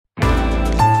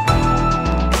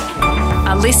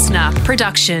listener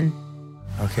production.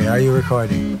 Okay, are you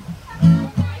recording?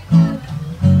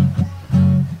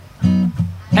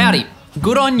 Howdy.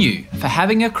 Good on you for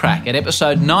having a crack at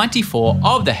episode 94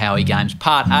 of the Howie Games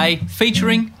Part A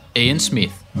featuring Ian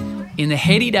Smith. In the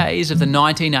heady days of the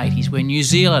 1980s when New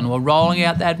Zealand were rolling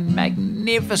out that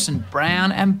magnificent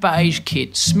brown and beige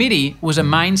kit, Smitty was a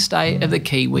mainstay of the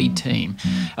Kiwi team.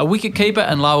 A wicketkeeper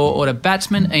and lower order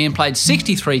batsman, Ian played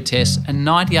 63 tests and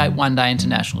 98 one-day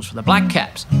internationals for the Black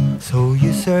Caps. So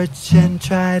you search and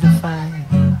try to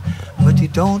find, but you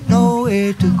don't know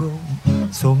where to go.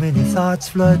 So many thoughts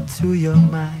flood through your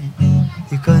mind.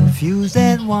 You're confused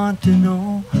and want to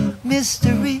know.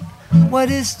 Mystery,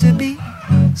 what is to be?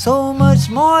 So much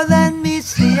more than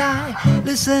meets the eye.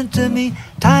 Listen to me,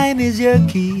 time is your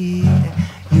key.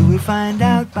 You will find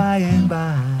out by and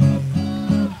by.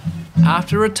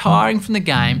 After retiring from the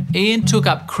game, Ian took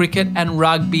up cricket and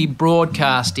rugby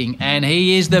broadcasting, and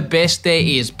he is the best there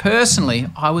is. Personally,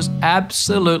 I was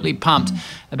absolutely pumped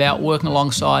about working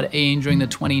alongside Ian during the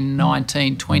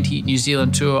 2019-20 New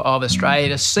Zealand tour of Australia.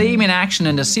 To see him in action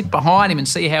and to sit behind him and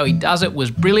see how he does it was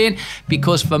brilliant,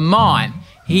 because for mine,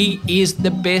 he is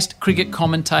the best cricket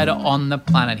commentator on the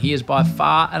planet. He is by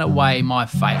far and away my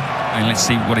favourite. And let's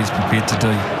see what he's prepared to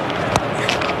do.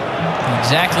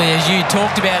 Exactly as you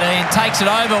talked about, Ian. Takes it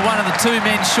over, one of the two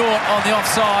men short on the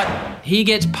offside. He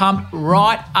gets pumped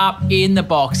right up in the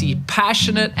box. He's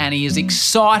passionate and he is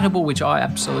excitable, which I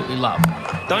absolutely love.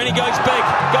 Dhoni goes big.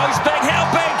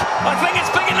 How big? I think it's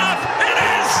big enough. It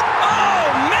is!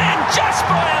 Oh, man, just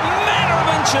by a matter of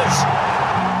inches.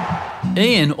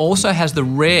 Ian also has the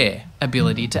rare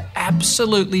ability to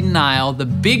absolutely nail the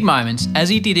big moments, as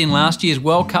he did in last year's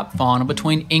World Cup final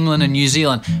between England and New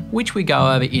Zealand, which we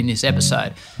go over in this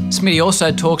episode. Smitty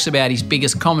also talks about his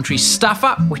biggest commentary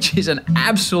stuff-up, which is an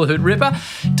absolute ripper,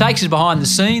 takes us behind the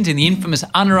scenes in the infamous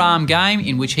underarm game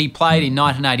in which he played in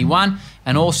 1981,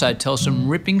 and also tells some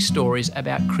ripping stories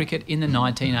about cricket in the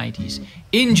 1980s.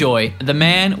 Enjoy the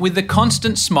man with the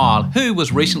constant smile, who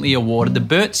was recently awarded the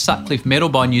Bert Sutcliffe Medal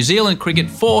by New Zealand Cricket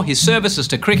for his services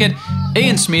to cricket,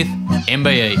 Ian Smith,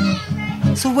 MBE.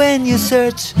 So when you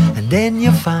search and then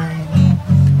you find,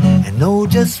 and know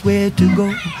just where to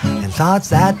go, and thoughts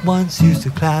that once used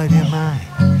to cloud your mind,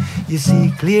 you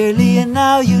see clearly and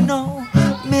now you know.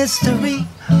 Mystery,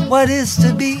 what is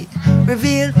to be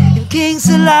revealed in King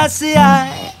Selassie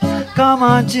I. Come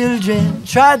on children,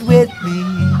 trot with me,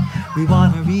 we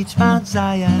want to reach Mount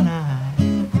Zion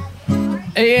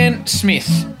I. Ian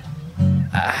Smith,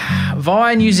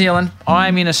 via New Zealand,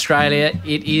 I'm in Australia.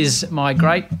 It is my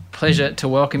great pleasure to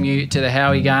welcome you to the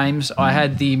Howie Games. I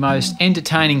had the most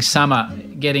entertaining summer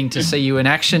getting to see you in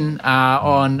action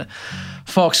on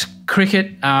Fox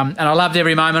Cricket, and I loved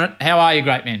every moment. How are you,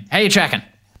 great man? How are you tracking?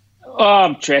 Oh,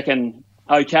 I'm tracking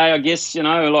okay, I guess. You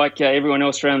know, like everyone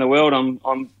else around the world,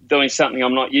 I'm doing something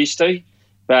I'm not used to,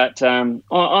 but I'm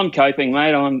coping,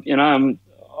 mate.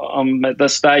 I'm at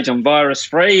this stage. I'm virus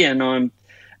free, and I'm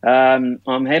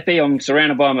happy. I'm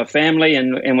surrounded by my family,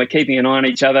 and we're keeping an eye on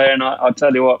each other. And I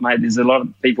tell you what, mate, there's a lot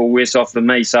of people worse off than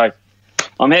me. So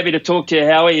I'm happy to talk to you,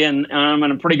 Howie, and I'm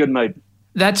in a pretty good mood.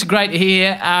 That's great to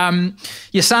hear.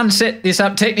 Your son set this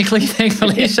up technically,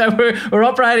 thankfully, so we're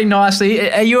operating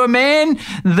nicely. Are you a man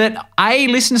that A,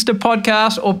 listens to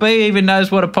podcasts, or B, even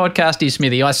knows what a podcast is,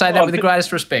 Smithy? I say that with the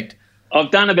greatest respect. I've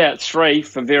done about 3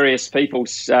 for various people,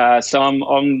 so I've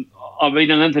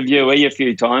been an interviewee a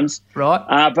few times.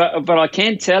 Right. But I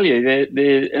can tell you that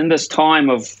in this time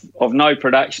of no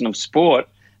production of sport,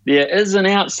 there is an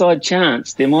outside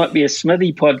chance there might be a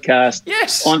Smithy podcast.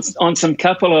 Yes. on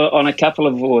a couple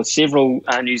of or several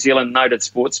New Zealand noted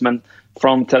sportsmen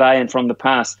from today and from the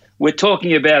past. We're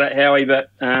talking about it, Howie, but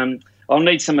I'll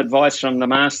need some advice from the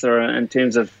master in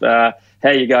terms of how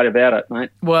you go about it,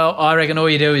 mate. Well, I reckon all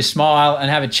you do is smile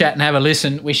and have a chat and have a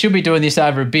listen. We should be doing this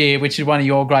over a beer, which is one of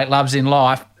your great loves in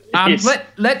life. Yes.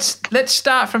 Let's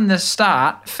start from the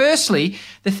start. Firstly,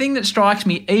 the thing that strikes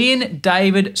me, Ian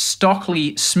David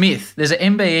Stockley Smith. There's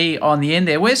an MBE on the end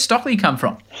there. Where's Stockley come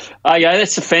from? Oh, yeah,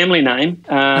 that's a family name,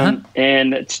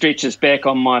 and it stretches back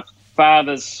on my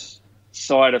father's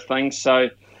side of things. So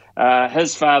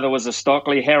his father was a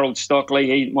Stockley, Harold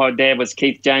Stockley. My dad was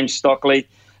Keith James Stockley.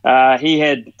 He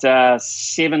had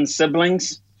 7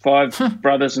 siblings, 5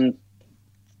 brothers and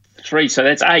 3, so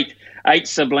that's 8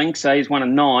 siblings, so he's one of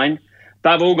 9.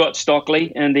 They've all got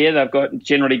Stockley in there. They've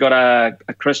generally got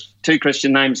 2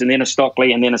 Christian names and then a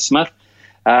Stockley and then a Smith.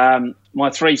 My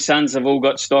 3 sons have all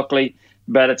got Stockley,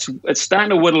 but it's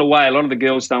starting to whittle away. A lot of the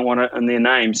girls don't want it in their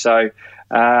name. So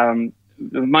the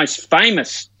most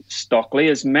famous Stockley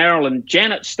is Marilyn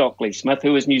Janet Stockley Smith,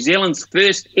 who was New Zealand's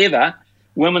first ever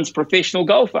women's professional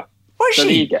golfer. Was So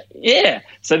there she? you go. Yeah.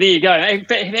 So there you go. In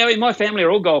fact, Howie, my family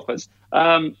are all golfers.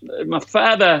 My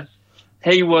father,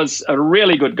 he was a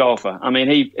really good golfer. I mean,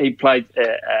 he played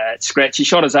at scratch. He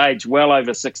shot his age well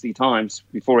over 60 times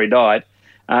before he died.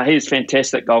 He was a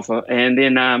fantastic golfer. And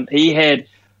then he had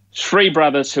 3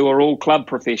 brothers who were all club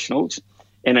professionals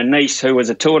and a niece who was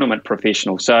a tournament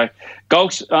professional. So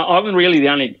golf's, I'm really the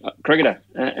only cricketer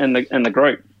in the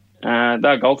group.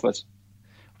 They're golfers.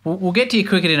 We'll get to your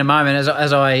cricket in a moment.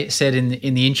 As I said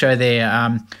in the intro there,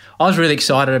 I was really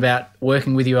excited about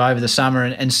working with you over the summer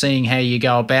and seeing how you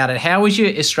go about it. How was your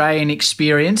Australian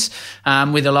experience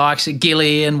with the likes of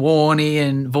Gilly and Warney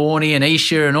and Vorney and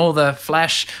Isha and all the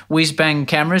flash whiz-bang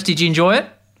cameras? Did you enjoy it?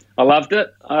 I loved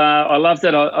it.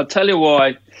 I'll tell you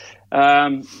why.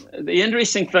 The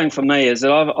interesting thing for me is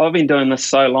that I've been doing this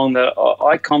so long that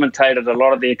I commentated a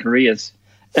lot of their careers.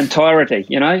 Entirety,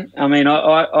 you know. I mean,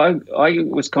 I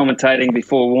was commentating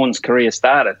before Vaughan's career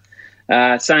started.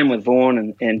 Same with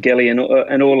Vaughan and Gilly and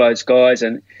all those guys,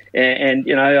 and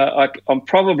you know, I'm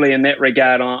probably in that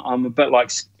regard. I'm a bit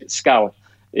like Skull.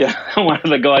 Yeah, I'm one of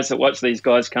the guys that watch these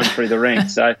guys come through the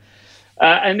ranks. So,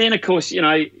 and then of course, you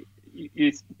know,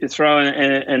 you throw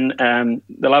in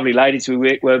the lovely ladies we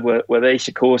work with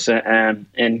Isha, of course,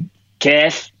 and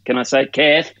Kath. Can I say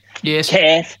Kath? Yes.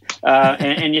 Kath.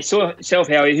 And you saw yourself,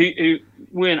 Howie, who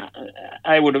weren't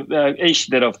able to, Ish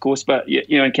did, of course, but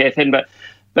you and Kath hadn't,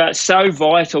 but so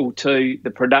vital to the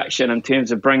production in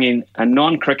terms of bringing a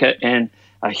non-cricket and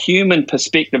a human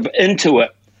perspective into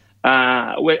it,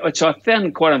 which I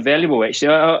found quite invaluable,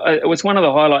 actually. It was one of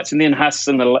the highlights, and then Huss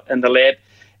in the lab,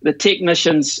 the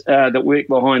technicians that work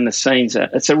behind the scenes.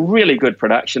 It's a really good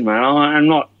production, man. I'm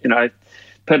not, you know,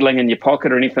 piddling in your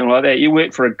pocket or anything like that. You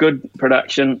work for a good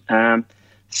production,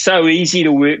 so easy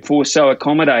to work for, so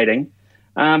accommodating,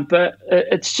 but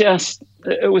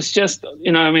it was just, you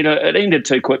know, I mean, it ended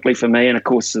too quickly for me, and of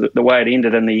course the way it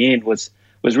ended in the end was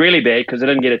really bad because I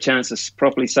didn't get a chance to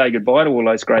properly say goodbye to all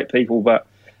those great people, but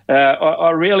I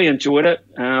really enjoyed it.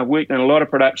 Worked in a lot of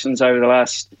productions over the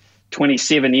last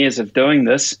 27 years of doing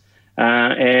this,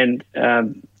 and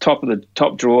top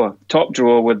drawer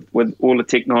with all the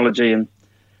technology, and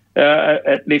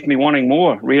it left me wanting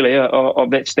more, really, of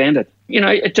that standard. You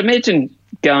know, to imagine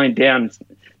going down,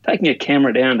 taking a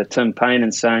camera down to Tim Payne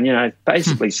and saying, you know,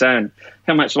 basically saying,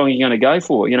 how much longer are you going to go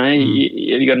for? You know, have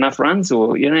you got enough runs?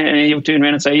 Or, you know, and he'll turn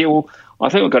around and say, yeah, well, I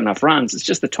think we've got enough runs. It's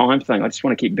just the time thing. I just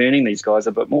want to keep burning these guys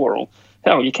a bit more. Or,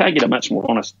 hell, you can't get a much more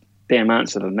honest damn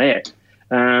answer than that.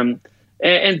 And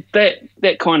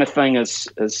that kind of thing is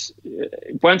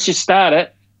once you start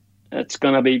it, it's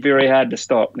going to be very hard to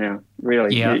stop now.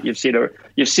 Really, yeah. You've set a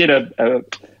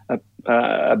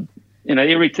you know,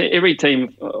 every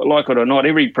team, like it or not,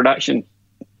 every production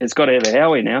has got to have a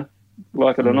Howie now,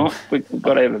 like it or not. We've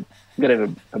got to have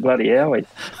a bloody Howie.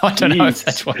 I don't know if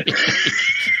that's what.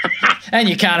 And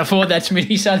you can't afford that,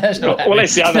 Smitty, so that's not. Well,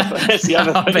 that's the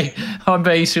other thing. I'm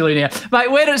being silly now,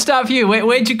 mate. Where did it start for you?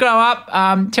 Where'd you grow up?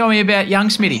 Tell me about young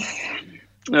Smitty.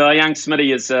 Young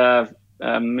Smitty is a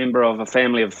member of a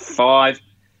family of 5: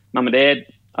 mum and dad,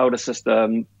 older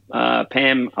sister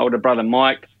Pam, older brother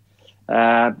Mike.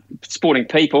 Sporting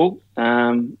people.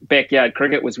 Backyard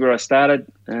cricket was where I started.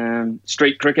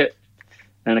 Street cricket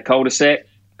in a cul-de-sac,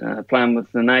 playing with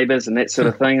the neighbours and that sort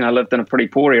of thing. I lived in a pretty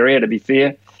poor area, to be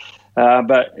fair,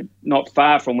 but not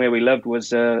far from where we lived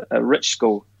was a rich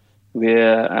school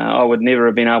where I would never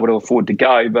have been able to afford to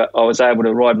go, but I was able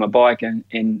to ride my bike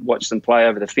and watch them play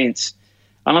over the fence.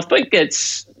 And I think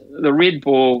it's the red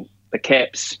ball, the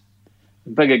caps,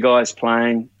 the bigger guys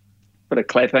playing, bit of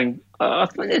clapping. I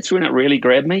think that's when it really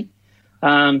grabbed me.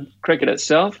 Cricket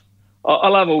itself, I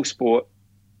love all sport,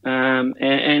 and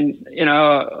you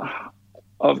know,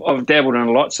 I've dabbled in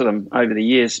lots of them over the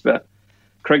years, but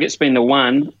cricket's been the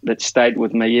one that stayed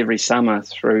with me every summer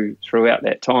throughout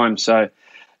that time. So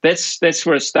that's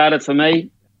where it started for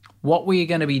me. What were you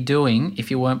going to be doing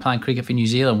if you weren't playing cricket for New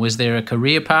Zealand? Was there a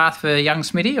career path for young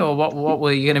Smitty, or what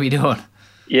were you going to be doing?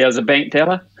 Yeah, I was a bank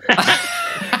teller.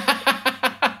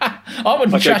 I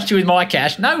wouldn't trust you with my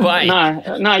cash. No way.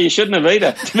 No, you shouldn't have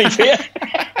either, to be fair.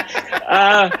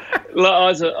 I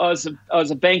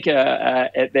was a banker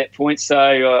at that point, so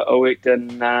I worked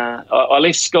in. I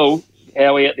left school,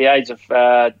 Howie, at the age of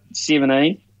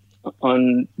 17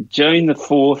 on June the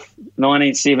 4th,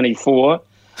 1974,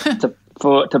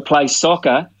 to play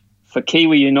soccer for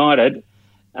Kiwi United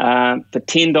for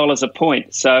 $10 a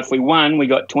point. So if we won, we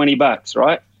got $20,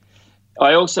 right?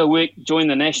 I also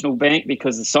joined the National Bank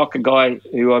because the soccer guy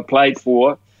who I played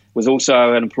for was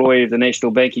also an employee of the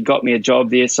National Bank. He got me a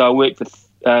job there, so I worked for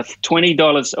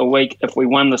 $20 a week if we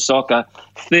won the soccer,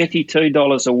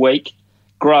 $32 a week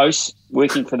gross,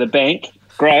 working for the bank,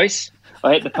 gross.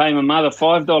 I had to pay my mother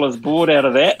 $5 board out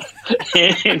of that,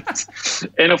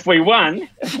 and if we won,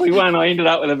 I ended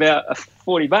up with about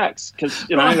 $40 because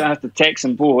after tax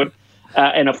and board.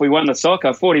 And if we won the soccer,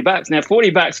 $40. Now,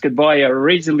 $40 could buy a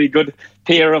reasonably good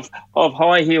pair of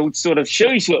high-heeled sort of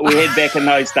shoes that we had back in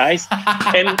those days.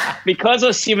 And because I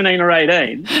was 17 or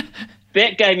 18,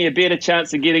 that gave me a better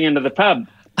chance of getting into the pub.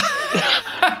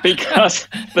 Because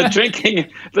the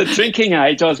drinking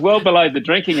age, I was well below the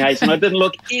drinking age, and I didn't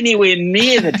look anywhere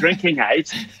near the drinking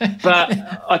age, but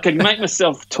I could make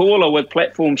myself taller with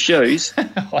platform shoes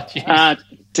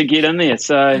to get in there.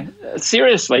 So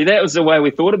seriously, that was the way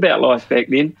we thought about life back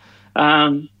then.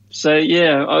 I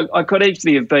could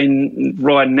actually have been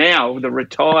right now the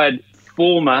retired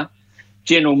former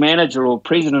general manager or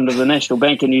president of the National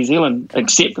Bank of New Zealand,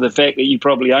 except for the fact that you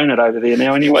probably own it over there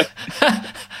now anyway.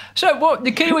 So, what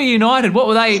the Kiwi United? What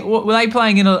were they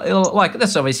playing in? Like,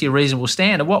 that's obviously a reasonable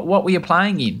standard. What were you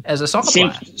playing in as a soccer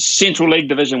player? Central League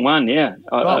Division 1. Yeah.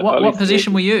 What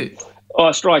position were you?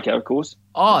 Oh, striker, of course.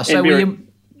 Oh, so were you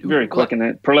very quick and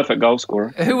a prolific goal scorer?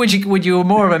 Who would you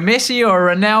more of a Messi or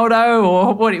a Ronaldo,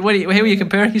 or who were you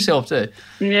comparing yourself to?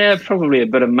 Yeah, probably a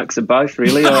bit of mix of both,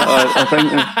 really. I think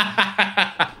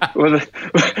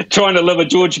trying to live a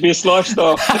George Best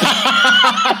lifestyle.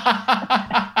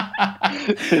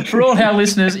 For all our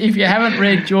listeners, if you haven't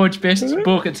read George Best's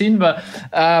book, it's in my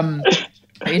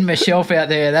shelf out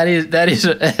there.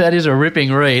 That is a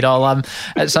ripping read. I'll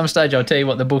at some stage I'll tell you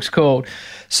what the book's called.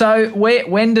 So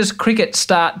when does cricket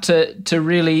start to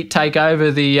really take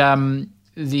over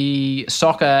the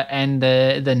soccer and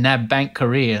the NAB Bank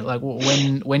career? Like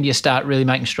when do you start really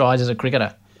making strides as a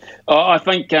cricketer? I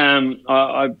think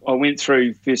I went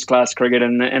through first class cricket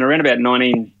and around about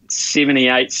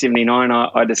 1978, 79,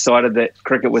 I decided that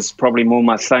cricket was probably more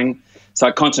my thing. So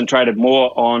I concentrated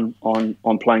more on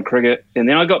playing cricket. And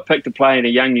then I got picked to play in a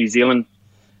young New Zealand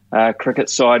cricket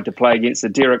side to play against the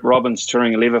Derek Robbins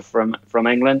touring 11 from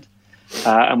England.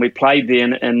 And we played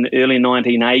then in early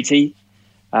 1980.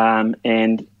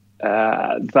 And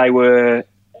they were,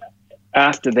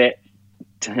 after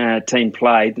that team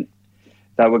played,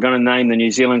 they were going to name the New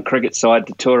Zealand cricket side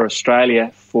to tour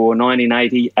Australia for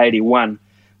 1980-81.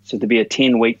 So to be a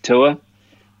 10-week tour.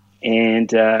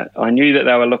 And I knew that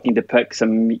they were looking to pick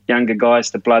some younger guys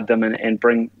to blood them and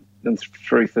bring them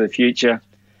through for the future.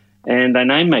 And they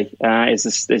named me as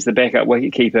the backup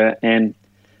wicketkeeper. And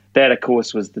that, of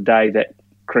course, was the day that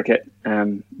cricket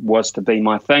was to be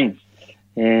my thing.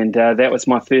 And that was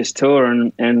my first tour,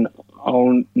 and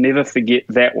I'll never forget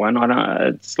that one.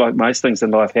 It's like most things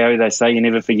in life, Harry. They say you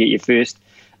never forget your first.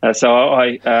 So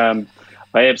I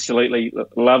absolutely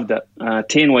loved it.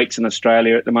 10 weeks in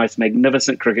Australia at the most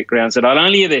magnificent cricket grounds that I'd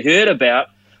only ever heard about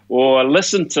or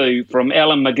listened to from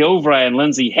Alan McGilvray and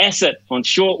Lindsay Hassett on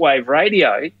shortwave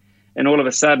radio, and all of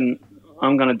a sudden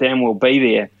I'm going to damn well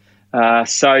be there.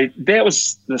 So that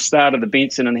was the start of the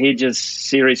Benson and Hedges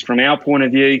series from our point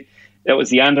of view. It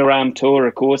was the Underarm Tour,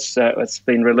 of course. It's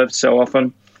been relived so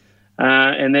often.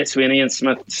 And that's when Ian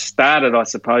Smith started, I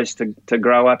suppose, to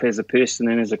grow up as a person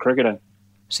and as a cricketer.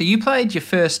 So you played your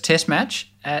first Test match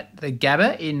at the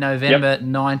Gabba in November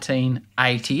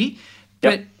 1980.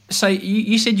 But so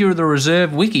you said you were the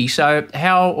reserve wickie. So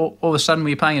how all of a sudden were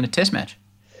you playing in a Test match?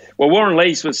 Well, Warren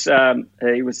Lees was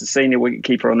he was the senior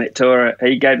wicketkeeper on that tour.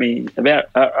 He gave me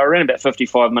around about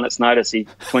 55 minutes notice. He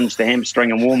twinged the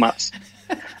hamstring in warm-ups.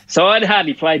 So I'd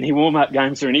hardly played any warm-up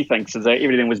games or anything, so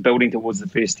everything was building towards the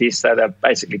first Test. So they're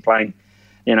basically playing,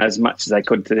 as much as they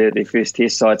could to their first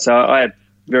Test side. So I had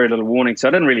very little warning, so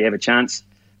I didn't really have a chance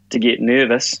to get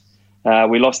nervous.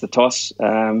 We lost the toss,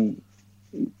 and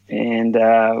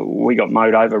we got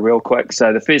mowed over real quick.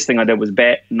 So the first thing I did was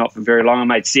bat, not for very long. I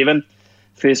made 7.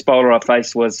 First bowler I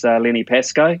faced was Lenny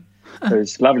Pascoe,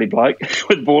 who's a lovely bloke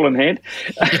with ball in hand.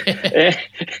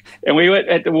 And we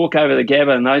had to walk over the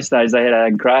Gabba. In those days, they had a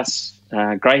grass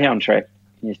greyhound track.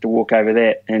 You used to walk over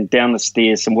that and down the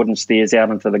stairs, some wooden stairs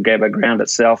out into the Gabba ground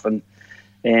itself. And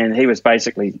he was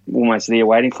basically almost there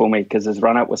waiting for me because his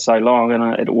run-up was so long, and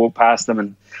I had to walk past him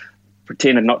and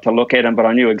pretended not to look at him, but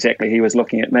I knew exactly he was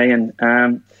looking at me. And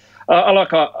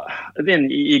then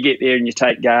you get there and you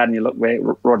take guard and you look where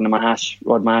Rod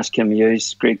Marsh, Kim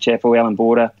Hughes, Greg Chappell, Alan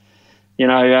Border,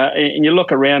 and you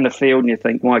look around the field and you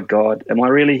think, my God, am I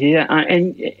really here?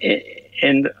 And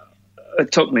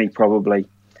it took me probably,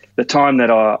 the time that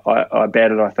I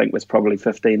batted, I think, was probably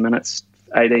 15 minutes,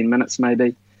 18 minutes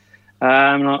maybe.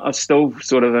 I was still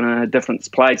sort of in a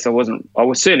different place. I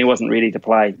certainly wasn't ready to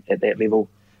play at that level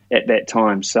at that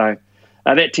time. So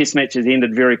That test match has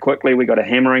ended very quickly. We got a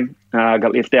hammering. I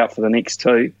got left out for the next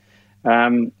two,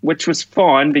 which was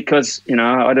fine because,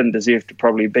 I didn't deserve to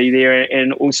probably be there.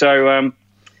 And also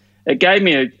it gave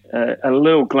me a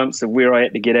little glimpse of where I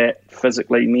had to get at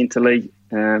physically, mentally,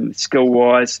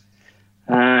 skill-wise.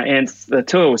 And the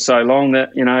tour was so long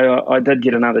that, I did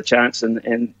get another chance,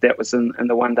 and that was in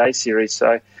the one-day series.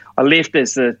 So I left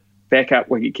as the backup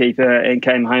wicketkeeper and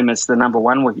came home as the number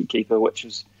one wicketkeeper, which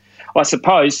was, I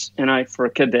suppose, for a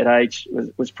kid that age,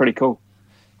 was pretty cool.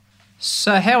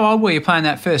 So how old were you playing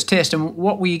that first test, and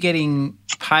what were you getting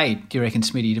paid, do you reckon,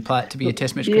 Smitty, to be a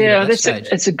test match cricketer at that stage?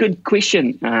 It's a good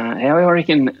question. How I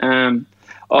reckon,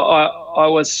 I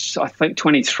was, I think,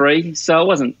 23, so I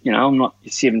wasn't, I'm not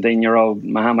your 17-year-old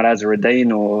Muhammad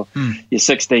Azharuddin or your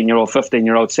 16-year-old,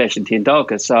 15-year-old Sachin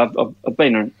Tendulkar, so I've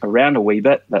been around a wee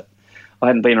bit, but I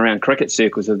hadn't been around cricket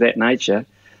circles of that nature.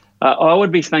 I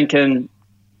would be thinking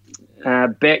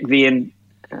back then,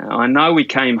 I know we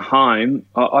came home,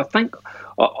 I think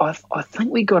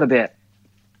we got about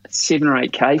 7 or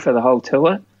 8K for the whole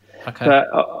tour. Okay.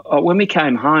 But when we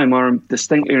came home, I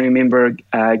distinctly remember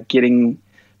getting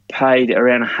paid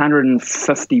around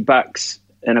 $150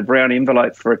 in a brown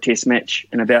envelope for a test match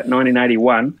in about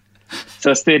 1981.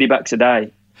 So it's $30 a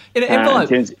day. In an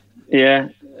envelope? Yeah.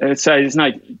 So there's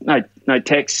no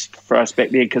tax for us back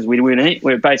then because we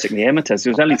were basically amateurs.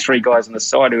 There was only 3 guys on the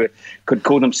side who could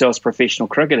call themselves professional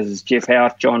cricketers: Jeff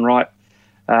Howarth, John Wright,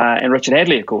 and Richard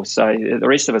Hadley, of course. So the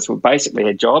rest of us basically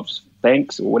had jobs,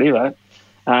 banks or whatever.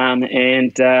 So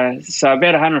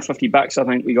about $150, I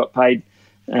think, we got paid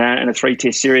in a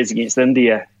 3-test series against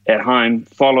India at home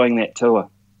following that tour.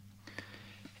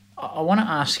 I want to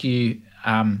ask you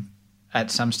at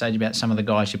some stage about some of the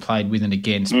guys you played with and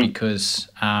against because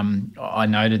I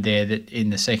noted there that in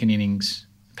the second innings,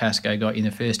 Pascoe got in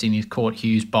the first innings, Court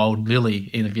Hughes bowled Lilly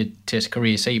in your test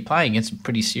career. So you're playing against some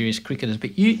pretty serious cricketers.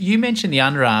 But you mentioned the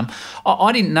underarm.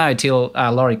 I didn't know till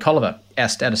Laurie Colliver, our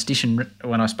statistician,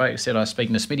 when I said I was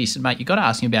speaking to Smitty, he said, mate, you've got to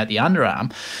ask him about the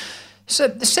underarm.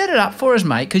 So set it up for us,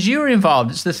 mate, because you were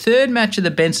involved. It's the third match of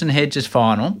the Benson Hedges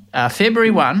final,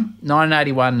 February 1,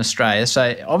 1981 in Australia.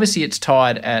 So obviously it's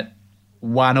tied at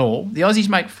 1-1. The Aussies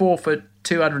make 4 for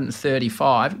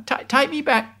 235. Take me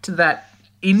back to that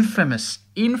infamous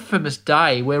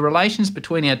day where relations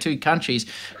between our two countries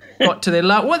got to the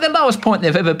lowest point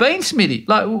they've ever been, Smitty.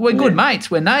 Like, we're good mates,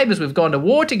 we're neighbours, we've gone to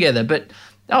war together, but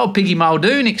Piggy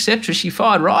Muldoon, etc., she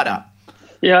fired right up.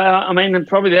 Yeah, I mean,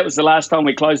 probably that was the last time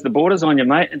we closed the borders on you,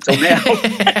 mate, until now.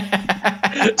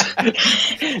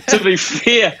 To be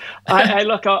fair,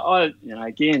 I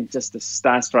again, just a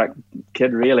starstruck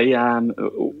kid, really.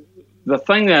 The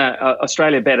thing that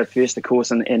Australia batted first, of course,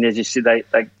 and as you said,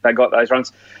 they got those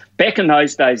runs. Back in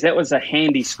those days, that was a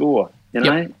handy score,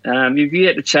 Yep. If you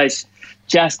had to chase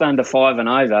just under 5 and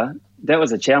over, that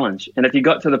was a challenge. And if you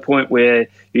got to the point where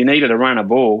you needed to run a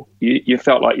ball, you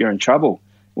felt like you're in trouble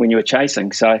when you were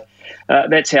chasing. So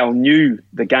that's how new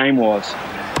the game was.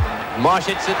 Marsh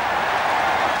hits it,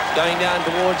 going down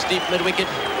towards deep mid-wicket,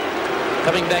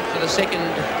 coming back for the second,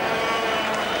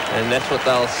 and that's what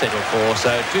they'll settle for.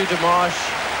 So 2 to Marsh,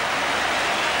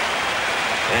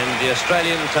 and the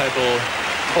Australian total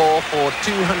 4 for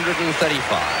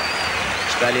 235.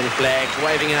 Australian flags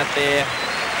waving out there.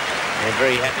 They're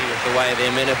very happy with the way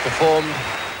their men have performed.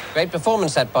 Great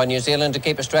performance that by New Zealand to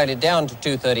keep Australia down to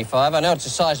 235. I know it's a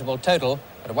sizable total,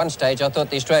 but at one stage I thought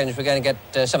the Australians were going to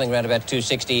get something around about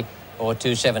 260 or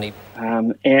 270.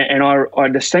 And I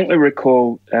distinctly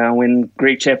recall when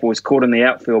Greg Chappell was caught in the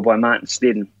outfield by Martin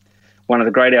Sneddon, one of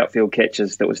the great outfield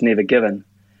catches that was never given.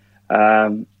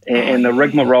 And the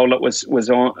rigmarole that was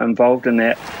involved in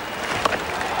that.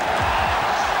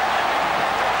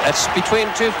 That's between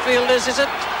 2 fielders, is it?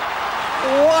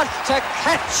 What a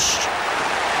catch!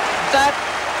 That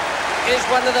is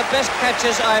one of the best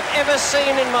catches I've ever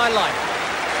seen in my life.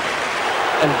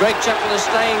 And Greg Chappell is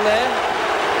staying there.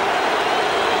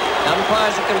 The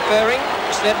umpires are conferring.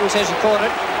 Sneddon says he caught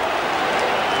it.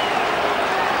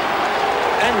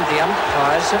 And the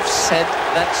umpires have said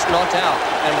that's not out.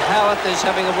 And Howarth is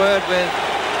having a word with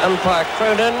umpire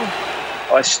Cronin.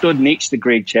 I stood next to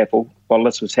Greg Chappell while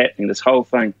this was happening, this whole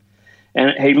thing.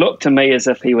 And he looked to me as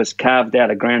if he was carved out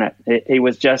of granite. He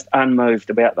was just unmoved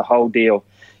about the whole deal.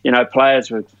 Players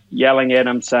were yelling at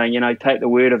him, saying, take the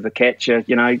word of the catcher,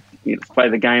 play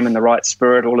the game in the right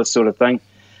spirit, all this sort of thing.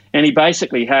 And he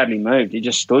basically hardly moved. He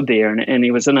just stood there and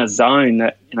he was in a zone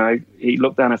that, he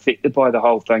looked unaffected by the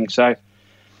whole thing. So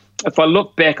if I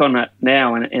look back on it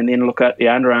now and then look at the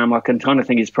underarm, I can kind of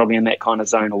think he's probably in that kind of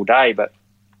zone all day. But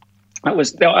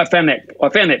I found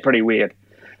that pretty weird.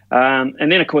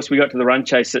 And then, of course, we got to the run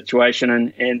chase situation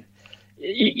and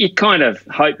you kind of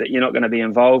hope that you're not going to be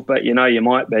involved, but you know you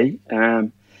might be.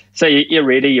 So you're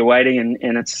ready, you're waiting,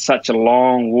 and it's such a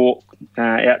long walk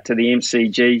out to the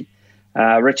MCG.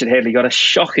 Richard Hadlee got a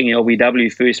shocking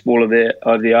LBW first ball of the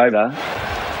over.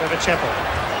 Trevor Chappell.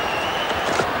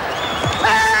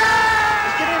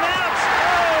 He's getting him out.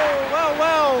 Oh,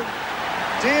 well.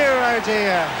 Dear, oh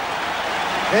dear.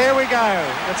 There we go.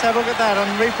 Let's have a look at that on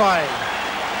replay.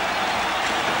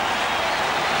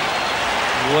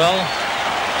 Well,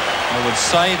 I would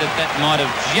say that might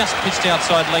have just pitched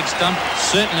outside leg stump.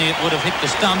 Certainly it would have hit the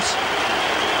stumps.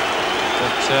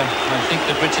 But I think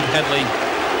that Richard Hadlee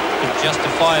could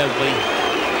justifiably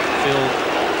feel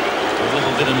a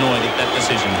little bit annoyed at that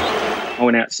decision. I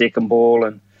went out second ball,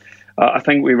 and I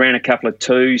think we ran a couple of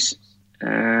twos,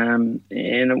 and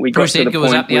we Bruce got to the Edgar point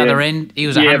was up the where, other end. He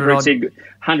was 100 Bruce odd. Edgar,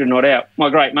 100 not out. My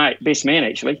great mate, best man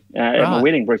actually, at my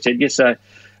wedding, Bruce Edgar. So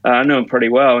I knew him pretty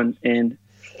well, and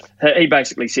he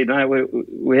basically said, "No,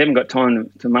 we haven't got time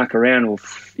to muck around. Or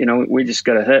we just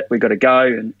got to hit. We got to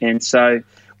go." And so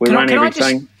we run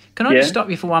everything. Can I just stop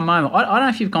you for one moment? I don't know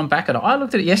if you've gone back at it. I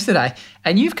looked at it yesterday,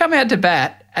 and you've come out to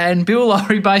bat, and Bill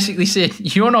Lowry basically said,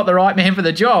 "You're not the right man for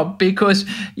the job because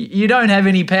you don't have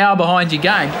any power behind your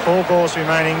game." 4 balls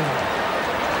remaining.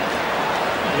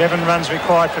 11 runs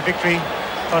required for victory.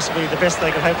 Possibly the best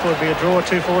they could hope for would be a draw,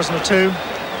 2 4s and a 2.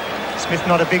 Smith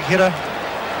not a big hitter.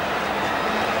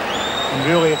 And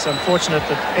really, it's unfortunate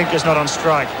that Edgar's not on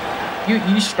strike.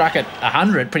 You struck at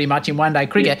 100 pretty much in one-day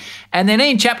cricket, and then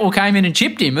Ian Chappell came in and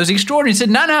chipped him. It was extraordinary. He said,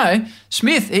 no,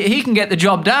 Smith, he can get the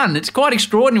job done. It's quite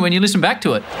extraordinary when you listen back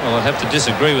to it. Well, I'd have to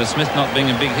disagree with Smith not being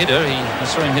a big hitter. I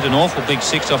saw him hit an awful big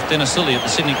 6 off Dennis Lilly at the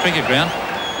Sydney Cricket Ground.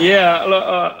 Yeah,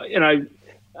 look,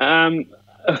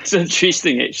 it's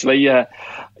interesting actually.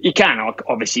 You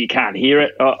can't hear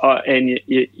it, and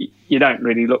you don't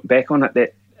really look back on it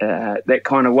that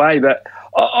kind of way, but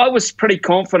I was pretty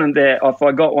confident that if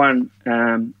I got one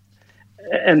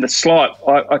in the slot,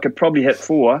 I could probably hit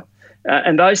 4.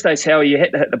 In those days, Howie, you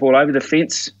had to hit the ball over the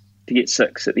fence to get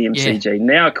 6 at the MCG. Yeah.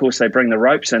 Now, of course, they bring the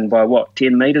ropes in by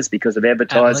 10 metres because of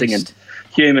advertising and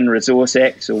human resource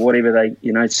acts or whatever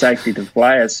safety to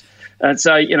players. And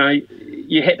so,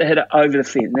 you had to hit it over the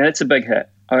fence. Now, that's a big hit.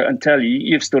 I can tell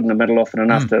you've stood in the middle often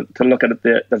enough to look at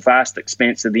the vast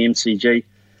expanse of the MCG.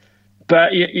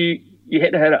 But you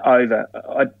had to hit it over.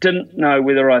 I didn't know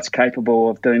whether I was capable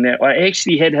of doing that. I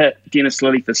actually had hit Dennis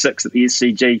Lilly for 6 at the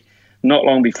SCG not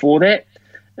long before that.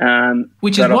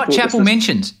 Which is what Chappell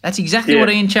mentions. That's exactly what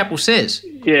Ian Chappell says.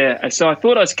 Yeah, so I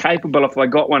thought I was capable if I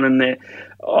got one in there.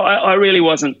 I really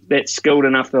wasn't that skilled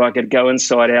enough that I could go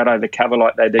inside out over cover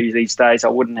like they do these days. I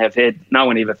wouldn't have had, no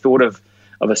one ever thought of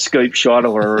a scoop shot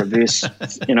or a reverse.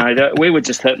 We were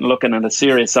just hitting, looking at a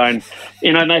serious zone.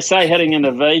 And they say hitting in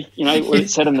the V,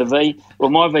 it's hitting the V.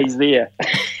 Well, my V's there.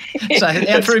 So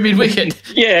out through mid-wicket.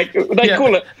 Yeah, they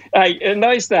call it, in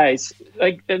those days,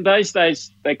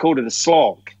 they called it a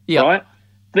slog, right?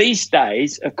 These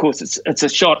days, of course, it's a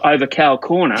shot over cow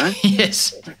corner.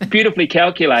 Yes. Beautifully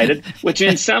calculated, which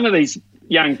earns some of these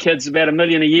young kids about $1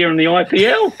 million a year in the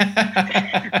IPL.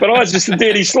 But I was just a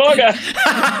dirty slogger.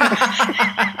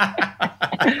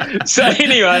 So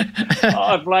anyway,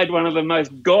 I played one of the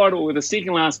the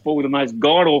second last ball, the most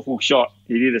god-awful shot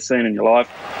you've ever seen in your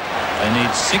life. They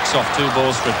need 6 off 2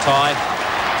 balls for a tie,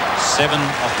 7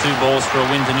 off 2 balls for a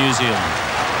win to New Zealand.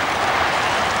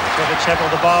 Trevor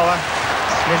Chappell, the bowler.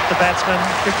 Smith, the batsman.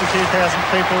 52,000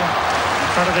 people in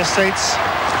front of their seats.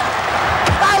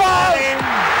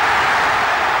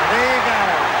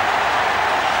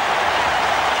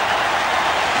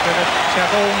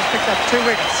 Chappell picked up 2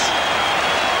 wickets.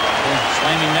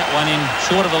 Slamming that one in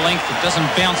short of the length. It doesn't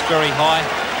bounce very high,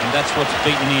 and that's what's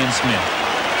beaten Ian Smith.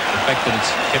 The fact that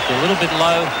it's kept a little bit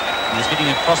low. He was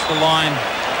hitting across the line,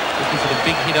 looking for the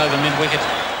big hit over mid-wicket.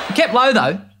 It kept low,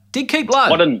 though. Did keep low.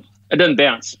 It didn't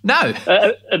bounce. No.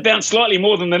 It bounced slightly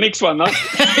more than the next one, though.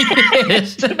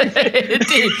 Yes, it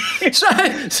did.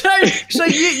 So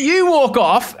you walk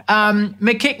off.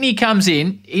 McKechnie comes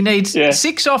in. He needs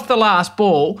 6 off the last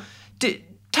ball. Do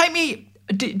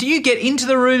you get into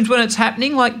the rooms when it's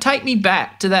happening? Like, take me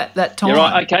back to that time. You're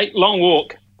right. Okay, long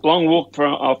walk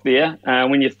from off there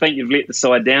when you think you've let the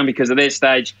side down, because at that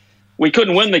stage we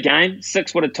couldn't win the game.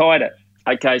 6 would have tied it.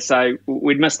 Okay, so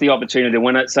we'd missed the opportunity to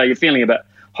win it. So you're feeling a bit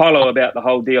hollow about the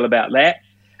whole deal about that.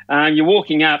 You're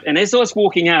walking up, and as I was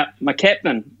walking up, my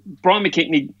captain, Brian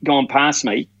McKechnie, gone past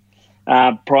me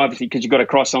privately because you've got to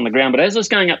cross on the ground. But as I was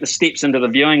going up the steps into the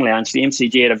viewing lounge, the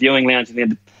MCG had a viewing lounge and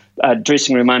then a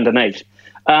dressing room underneath.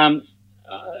 I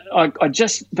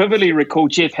just vividly recall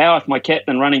Jeff Howarth, my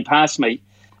captain, running past me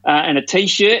in a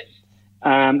T-shirt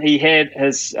he had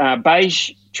his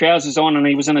beige trousers on and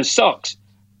he was in his socks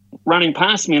running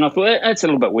past me, and I thought, that's a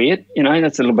little bit weird,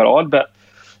 that's a little bit odd, but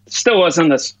still I was in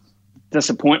this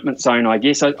disappointment zone, I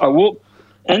guess. I walked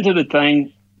into the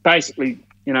thing, basically,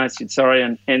 said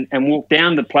sorry and walked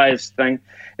down the players' thing,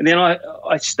 and then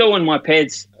I still in my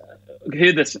pads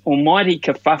heard this almighty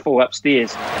kerfuffle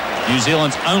upstairs. New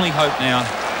Zealand's only hope now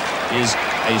is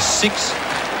a 6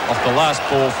 off the last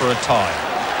ball for a tie.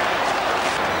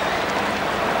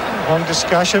 Long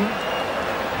discussion.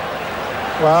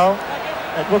 Well,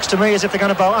 it looks to me as if they're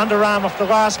going to bowl underarm off the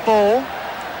last ball.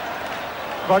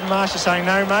 Rod Marsh is saying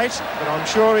no, mate, but I'm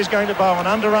sure he's going to bowl an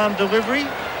underarm delivery.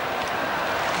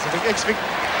 He's the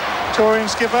ex-Victorian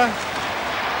skipper.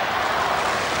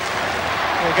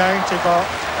 They're going to bowl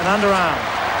an underarm.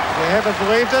 Have you ever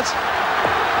believed it?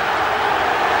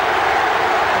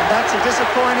 And that's a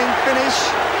disappointing finish.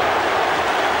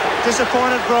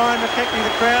 Disappointed Brian McKechnie, the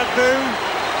crowd boo,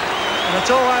 and it's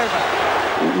all over.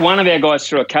 One of our guys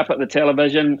threw a cup at the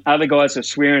television, other guys are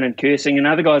swearing and cursing, and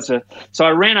other guys are... So I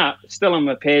ran up, still in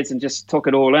my pads, and just took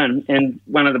it all in, and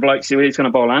one of the blokes said, well, he's going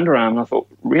to bowl underarm, and I thought,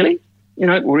 really?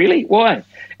 Really? Why?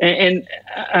 And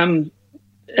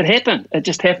it happened. It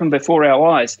just happened before our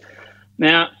eyes.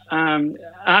 Now,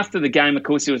 after the game, of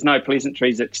course, there was no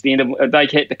pleasantries extended. They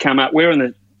had to come up. We're in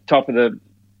the top of the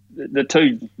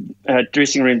two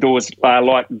dressing room doors are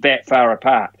like that far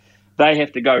apart. They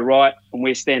have to go right, and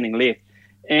we're standing left.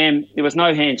 And there was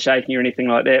no handshaking or anything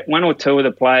like that. One or two of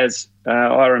the players,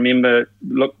 I remember,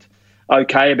 looked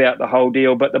okay about the whole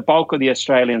deal, but the bulk of the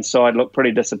Australian side looked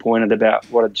pretty disappointed about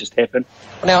what had just happened.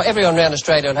 Now, everyone around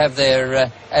Australia will have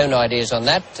their own ideas on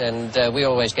that, and we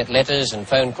always get letters and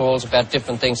phone calls about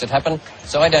different things that happen,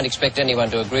 so I don't expect anyone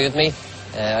to agree with me.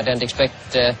 I don't expect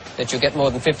that you'll get more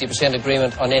than 50%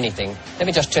 agreement on anything. Let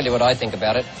me just tell you what I think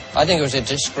about it. I think it was a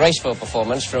disgraceful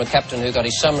performance from a captain who got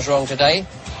his sums wrong today,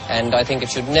 and I think it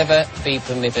should never be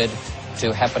permitted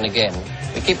to happen again.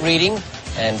 We keep reading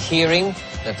and hearing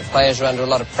that the players are under a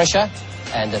lot of pressure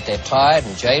and that they're tired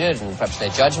and jaded and perhaps their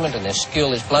judgment and their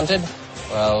skill is blunted.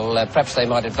 Well, perhaps they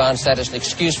might advance that as an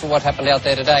excuse for what happened out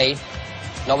there today.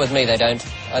 Not with me, they don't.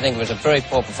 I think it was a very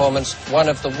poor performance, one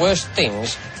of the worst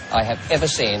things I have ever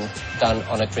seen done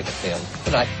on a cricket field.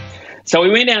 Good night. So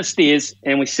we went downstairs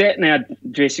and we sat in our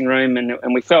dressing room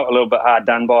and we felt a little bit hard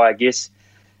done by, I guess.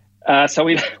 So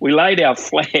we laid our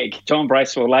flag. John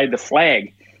Bracewell laid the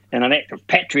flag. In an act of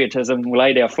patriotism, we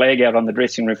laid our flag out on the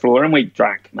dressing room floor and we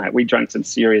drank, mate. We drank some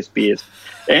serious beers.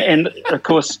 And of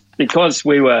course, because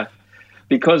we were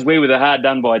the hard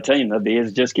done by team, the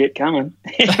beers just kept coming.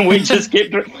 And we just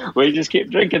kept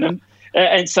drinking them.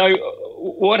 And so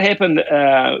what happened,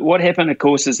 of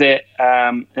course, is that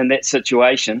in that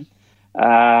situation,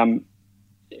 the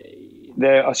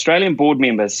Australian board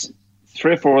members,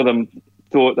 3 or 4 of them,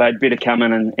 thought they'd better come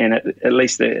in and at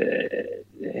least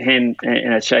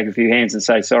shake a few hands and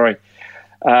say sorry.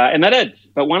 And they did.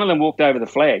 But one of them walked over the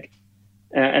flag.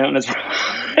 And he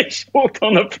walked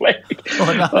on the flag.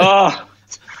 Oh, no. Oh,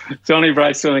 Johnny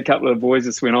Bracewell and a couple of boys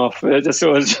just went off. It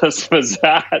was just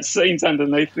bizarre scenes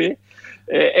underneath there.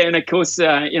 And, of course,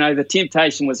 the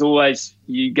temptation was always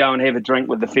you go and have a drink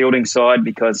with the fielding side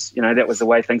because, that was the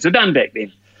way things were done back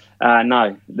then.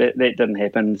 No, that didn't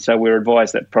happen. So we were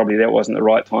advised that probably that wasn't the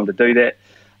right time to do that.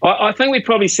 I think we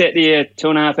probably sat there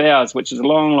 2.5 hours, which is a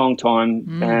long, long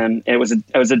time. And it was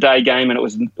a day game, and it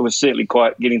was certainly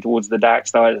quite getting towards the dark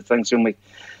side of things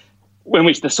when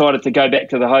we decided to go back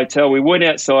to the hotel. We went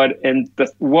outside, and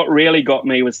what really got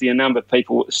me was the number of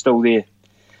people that were still there.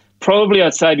 Probably,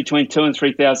 I'd say, between 2,000 and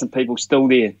 3,000 people still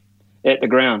there at the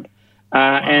ground.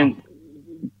 And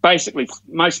basically,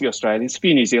 mostly Australians, a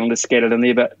few New Zealanders scattered in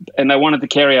there, and they wanted to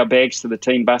carry our bags to the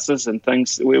team buses and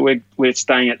things. We're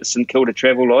staying at the St Kilda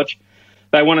Travel Lodge.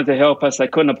 They wanted to help us. They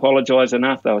couldn't apologise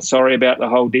enough. They were sorry about the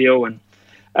whole deal.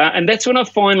 And that's when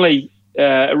it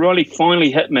really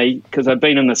finally hit me, because I'd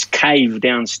been in this cave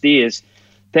downstairs,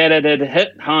 that it had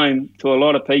hit home to a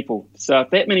lot of people. So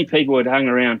if that many people had hung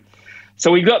around. So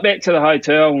we got back to the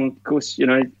hotel, and of course,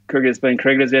 cricketers being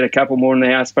cricketers, had a couple more in the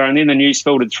house bar, and then the news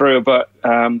filtered through about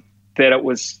that it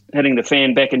was hitting the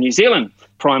fan back in New Zealand.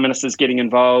 Prime Minister's getting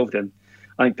involved, and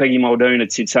I think Peggy Muldoon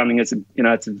had said something. It's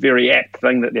a very apt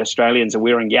thing that the Australians are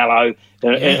wearing yellow.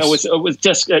 Yes.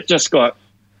 It just got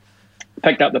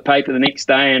picked up the paper the next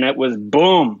day, and it was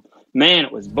boom. Man,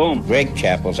 it was boom. Greg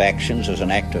Chappell's actions as an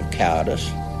act of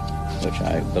cowardice, which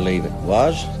I believe it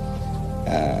was.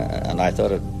 And I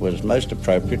thought it was most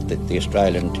appropriate that the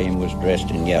Australian team was dressed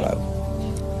in yellow.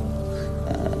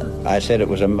 I said it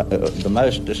was the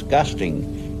most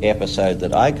disgusting episode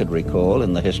that I could recall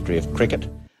in the history of cricket.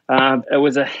 It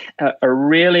was a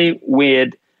really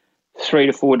weird 3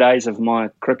 to 4 days of my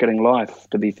cricketing life,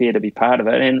 to be fair, to be part of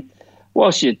it. And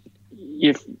whilst you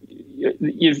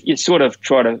sort of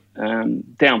try to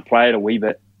downplay it a wee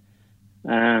bit,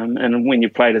 and when you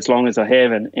played as long as I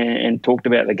have and talked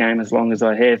about the game as long as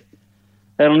I have,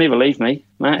 it'll never leave me,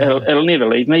 mate. It'll never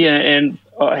leave me. And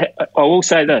I will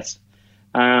say this.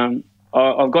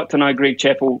 I've got to know Greg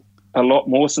Chappell a lot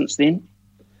more since then.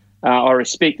 I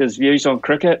respect his views on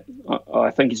cricket. I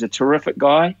think he's a terrific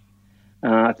guy.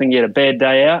 I think he had a bad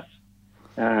day out.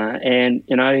 And,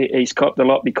 he's copped a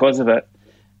lot because of it.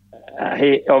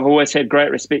 I've always had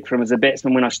great respect for him as a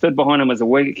batsman. When I stood behind him as a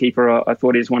wicketkeeper, I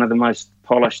thought he was one of the most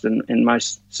polished and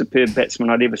most superb batsmen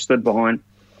I'd ever stood behind.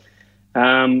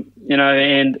 And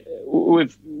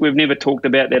we've never talked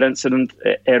about that incident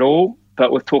at all,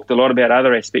 but we've talked a lot about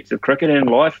other aspects of cricket and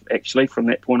life, actually, from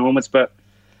that point onwards. But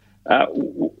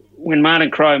when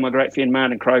Martin Crowe, my great friend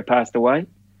Martin Crowe, passed away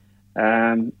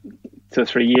 2 or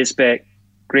 3 years back,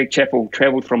 Greg Chappell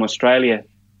travelled from Australia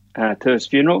to his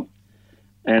funeral,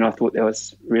 and I thought that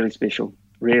was really special,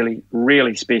 really,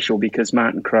 really special, because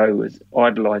Martin Crowe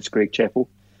idolised Greg Chappell.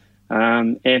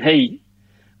 And he,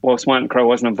 whilst Martin Crowe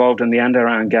wasn't involved in the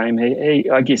underarm game, he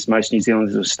I guess most New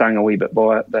Zealanders were stung a wee bit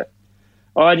by it, but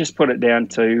I just put it down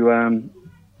to,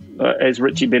 as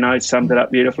Richie Benaud summed it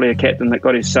up beautifully, a captain that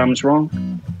got his sums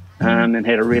wrong and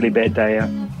had a really bad day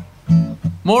out.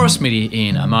 More of Smitty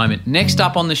in a moment. Next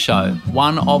up on the show,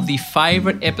 one of the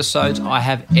favourite episodes I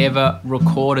have ever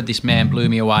recorded. This man blew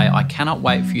me away. I cannot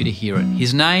wait for you to hear it.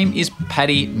 His name is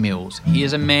Paddy Mills. He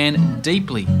is a man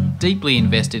deeply, deeply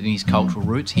invested in his cultural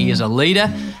roots. He is a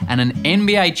leader and an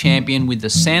NBA champion with the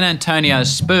San Antonio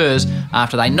Spurs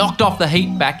after they knocked off the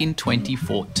Heat back in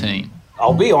 2014.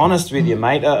 I'll be honest with you,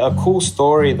 mate. A cool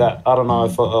story that I don't know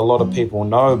if a lot of people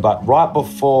know, but right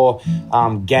before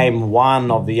Game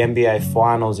 1 of the NBA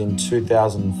Finals in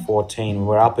 2014,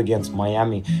 we're up against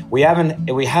Miami. We haven't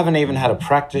even had a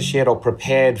practice yet or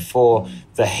prepared for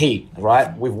the Heat,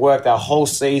 right? We've worked our whole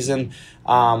season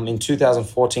in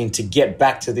 2014 to get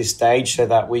back to this stage so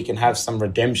that we can have some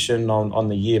redemption on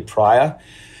the year prior.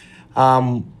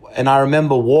 And I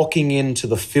remember walking into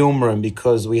the film room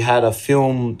because we had a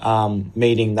film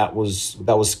meeting that was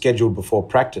scheduled before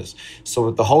practice.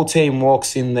 So the whole team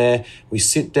walks in there. We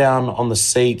sit down on the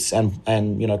seats, and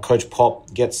Coach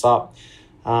Pop gets up.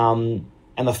 And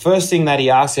the first thing that he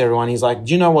asks everyone, he's like,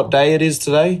 "Do you know what day it is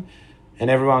today?" And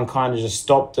everyone kind of just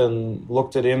stopped and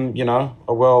looked at him.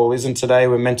 Well, isn't today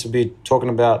we're meant to be talking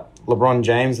about LeBron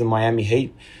James and Miami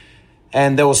Heat?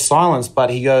 And there was silence, but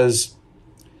he goes,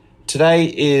 "Today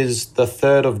is the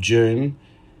 3rd of June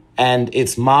and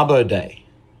it's Mabo Day.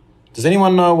 Does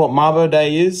anyone know what Mabo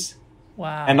Day is?"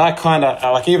 Wow. And I kind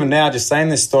of, even now just saying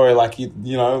this story, like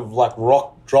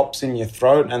rock drops in your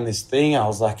throat and this thing, I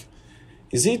was like,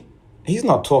 he's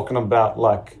not talking about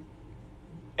like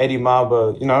Eddie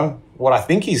Mabo, what I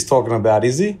think he's talking about,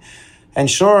 is he? And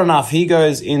sure enough, he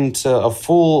goes into a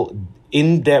full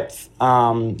in-depth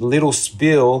little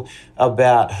spiel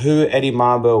about who Eddie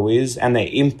Mabo is and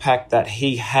the impact that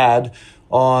he had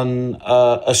on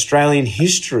Australian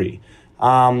history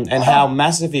and how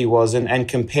massive he was, and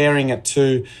comparing it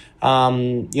to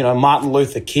Martin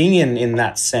Luther King in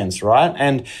that sense, right?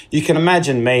 And you can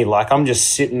imagine me, like, I'm just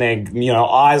sitting there,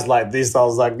 eyes like this. I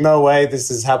was like, no way this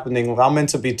is happening. I'm meant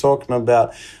to be talking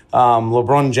about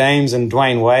LeBron James and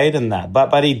Dwayne Wade and that.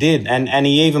 But he did. And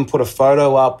he even put a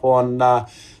photo up on the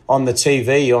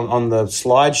TV, on the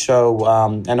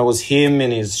slideshow, and it was him in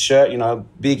his shirt,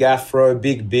 big afro,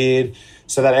 big beard,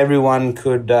 so that everyone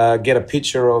could get a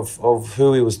picture of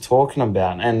who he was talking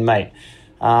about. And, mate,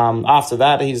 after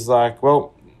that, he's like,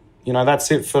 well,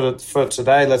 that's it for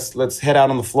today. Let's head out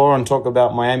on the floor and talk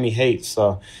about Miami Heat.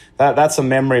 So that's a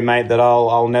memory, mate, that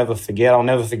I'll never forget. I'll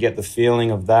never forget the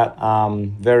feeling of that.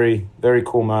 Very, very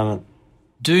cool moment.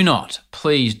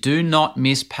 Please do not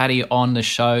miss Paddy on the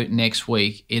show next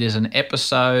week. It is an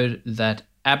episode that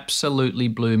absolutely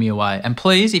blew me away. And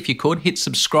please, if you could, hit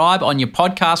subscribe on your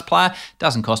podcast player.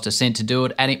 Doesn't cost a cent to do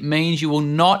it, and it means you will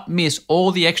not miss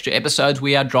all the extra episodes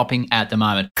we are dropping at the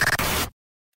moment.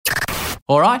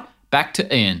 All right, back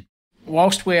to Ian.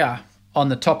 Whilst we are on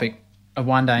the topic of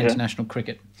one-day international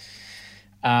cricket,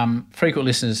 frequent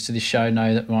listeners to this show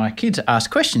know that my kids ask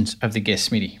questions of the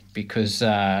guest, Smitty, because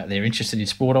they're interested in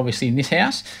sport, obviously, in this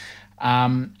house.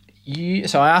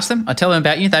 So I ask them, I tell them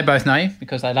about you. They both know you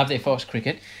because they love their Fox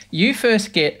cricket. You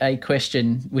first get a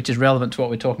question which is relevant to what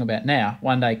we're talking about now,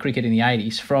 one-day cricket in the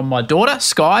 80s, from my daughter,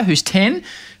 Sky, who's 10,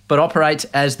 but operates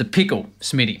as the pickle,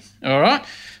 Smitty. All right?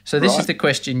 So this is the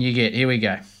question you get. Here we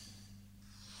go.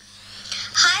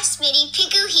 Hi, Smitty.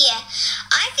 Pickle here.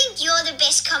 I think you're the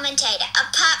best commentator,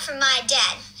 apart from my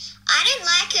dad. I don't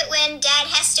like it when Dad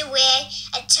has to wear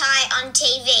a tie on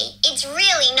TV. It's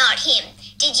really not him.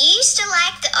 Did you used to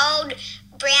like the old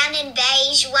brown and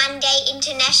beige one-day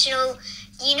international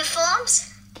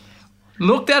uniforms?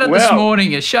 Looked at it this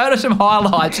morning. It showed us some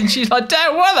highlights, and she's like,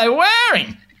 Dad, what are they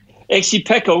wearing? Actually,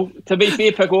 Pickle, to be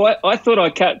fair, Pickle, I thought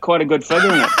I cut quite a good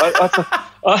figure in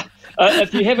it.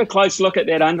 If you have a close look at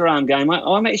that underarm game,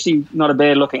 I'm actually not a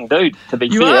bad-looking dude, to be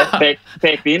fair,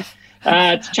 back then.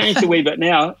 It's changed a wee bit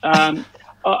now.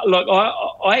 Look,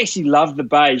 I actually love the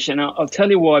beige, and I'll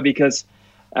tell you why, because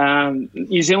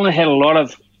New Zealand had a lot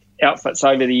of outfits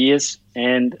over the years,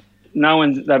 and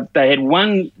they had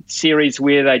one series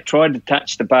where they tried to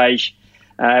touch the beige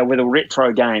with a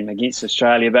retro game against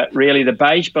Australia, but really the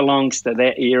beige belongs to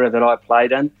that era that I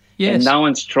played in. Yes. And no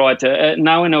one's tried to.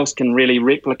 No one else can really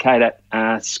replicate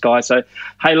it, Sky. So,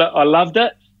 hey, look, I loved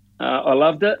it.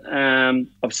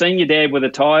 I've seen your dad with a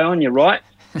tie on. You're right.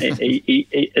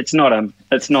 It's not him.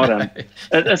 It's not him.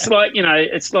 It's like,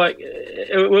 it's like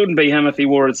it wouldn't be him if he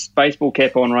wore his baseball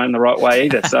cap on right in the right way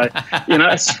either. So,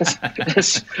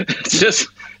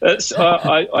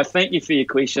 I thank you for your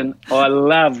question. I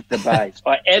love the beige.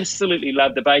 I absolutely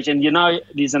love the beige. And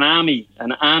there's an army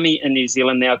in New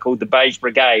Zealand now called the Beige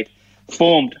Brigade,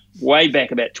 formed way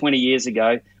back about 20 years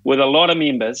ago with a lot of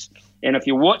members. And if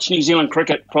you watch New Zealand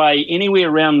cricket play anywhere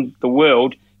around the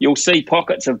world, you'll see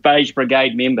pockets of Beige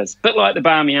Brigade members, a bit like the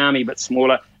Barmy Army, but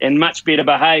smaller and much better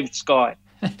behaved, Sky.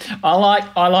 I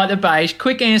like the beige.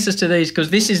 Quick answers to these,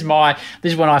 because this is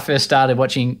when I first started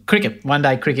watching cricket,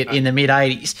 one-day cricket in the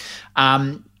mid-'80s.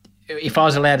 If I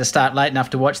was allowed to start late enough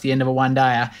to watch the end of a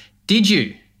one-dayer, did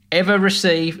you ever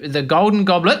receive the Golden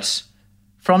Goblets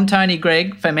from Tony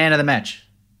Greig for man of the match?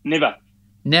 Never.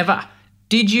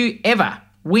 Did you ever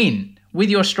win with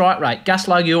your strike rate? Gus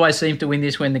Logie always seemed to win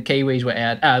this when the Kiwis were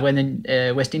out, when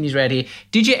the West Indies were out here.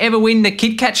 Did you ever win the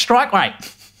Kit Kat strike rate?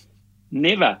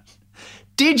 Never.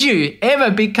 Did you ever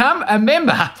become a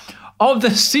member of the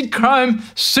Sid Crome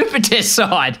Super Test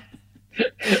side?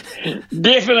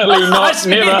 Definitely not.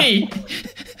 Never.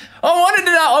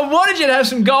 I wanted you to have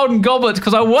some Golden Goblets,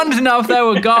 because I wanted to know if they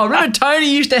were gold. Remember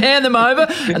Tony used to hand them over,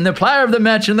 and the player of the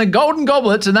match and the Golden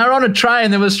Goblets, and they were on a tray,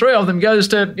 and there was 3 of them, goes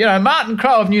to Martin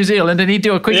Crowe of New Zealand, and he'd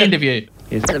do a quick interview.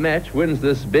 The match wins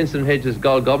this Benson Hedges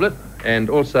Gold Goblet, and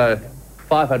also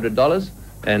 $500,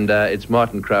 and it's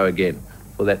Martin Crowe again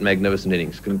for that magnificent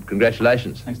innings.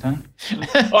 Congratulations. Thanks, Tony.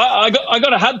 I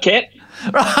got a hubcap.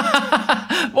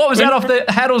 What was that, off the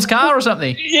Haddle's car or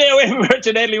something? Yeah, when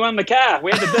Richard Hadley won the car,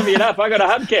 we had to divvy it up. I got a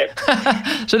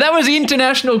hubcap. So that was the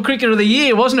International Cricket of the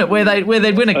Year, wasn't it? Where they'd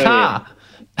win a car.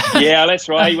 Yeah, that's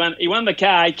right. He won the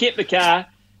car. He kept the car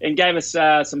and gave us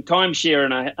some timeshare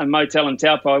in a motel in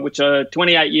Taupo, which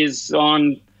 28 years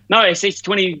on. No, it's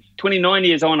 29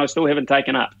 years on. I still haven't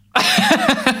taken up.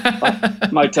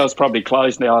 Motel's probably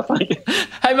closed now, I think.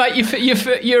 Hey mate,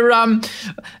 you're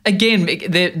again,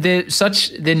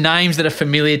 they're names that are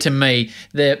familiar to me.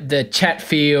 The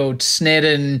Chatfield,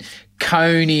 Snedden,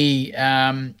 Coney,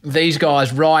 these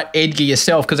guys, Wright, Edgar,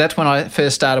 yourself, because that's when I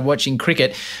first started watching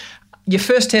cricket. Your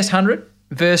first Test 100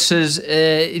 versus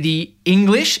the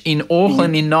English in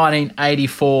Auckland in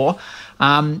 1984.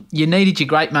 You needed your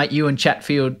great mate Ewan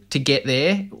Chatfield to get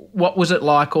there. What was it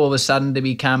like all of a sudden to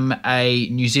become a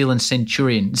New Zealand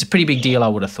Centurion? It's a pretty big deal, I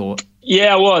would have thought.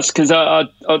 Yeah, it was, because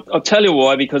I'll tell you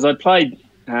why, because I played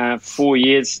 4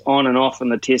 years on and off on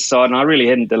the Test side, and I really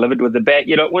hadn't delivered with the bat.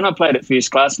 When I played at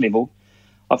first class level,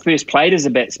 I first played as a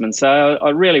batsman, so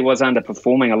I really was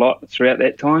underperforming a lot throughout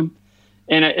that time.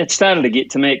 And it started to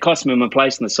get to me. It cost me my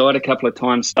place in the side a couple of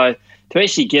times. So to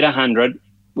actually get 100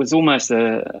 was almost,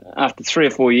 after 3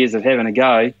 or 4 years of having a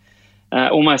go,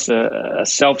 almost a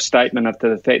self-statement of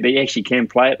the fact that you actually can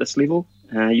play at this level.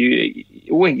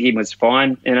 Wicket was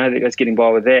fine, I was getting by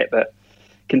with that, but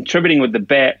contributing with the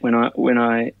bat when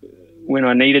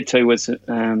I needed to was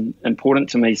important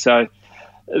to me. So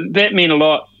that meant a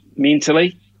lot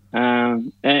mentally,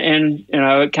 and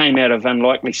it came out of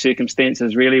unlikely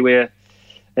circumstances really, where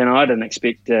I didn't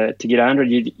expect to get 100.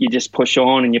 You just push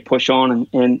on and you push on,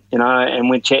 and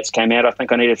when Chats came out, I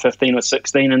think I needed 15 or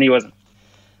 16, and he wasn't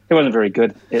very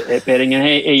good at batting, and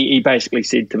he basically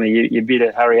said to me, "You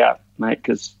better hurry up, mate,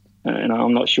 because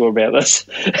I'm not sure about this."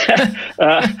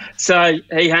 So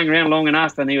he hung around long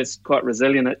enough, and he was quite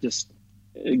resilient at just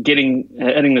hitting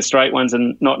the straight ones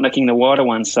and not nicking the wider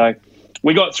ones. So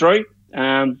we got through.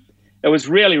 It was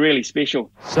really, really special.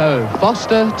 So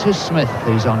Foster to Smith,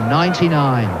 who's on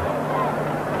 99.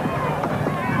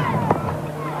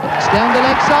 It's down the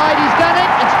leg side, he's done it.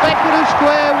 It's backward of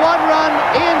square, 1 run.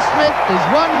 Ian Smith is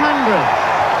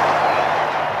 100.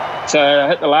 So I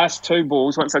hit the last 2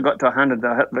 balls. Once I got to 100,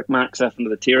 I hit Vic Marks up into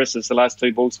the terraces, the last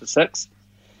 2 balls for 6.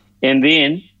 And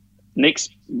then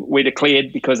next we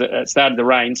declared, because it started to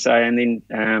rain, and then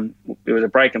there was a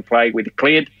break and play. We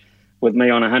declared with me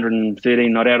on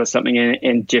 113 not out or something,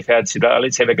 and Jeff Howard said,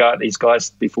 let's have a go at these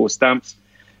guys before stumps.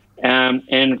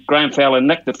 And Graham Fowler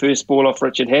nicked the first ball off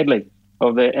Richard Hadley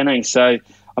of the innings. So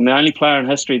I'm the only player in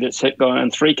history that's gone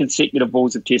in 3 consecutive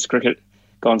balls of Test cricket,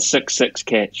 gone 6-6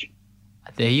 catch.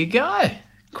 There you go.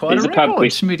 Quite There's a record,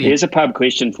 Smitty. There's a pub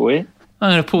question for you.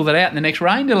 I'm going to pull that out in the next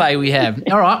rain delay we have.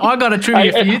 All right, I got a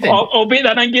trivia for you then. I'll bet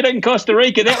they don't get it in Costa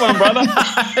Rica, that one, brother.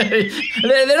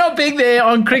 They're not big there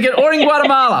on cricket or in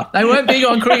Guatemala. They weren't big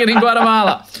on cricket in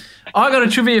Guatemala. I got a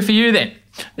trivia for you then.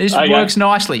 This works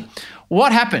nicely.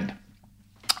 What happened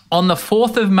on the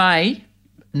 4th of May,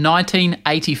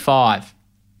 1985?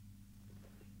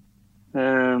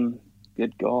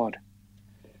 Good God.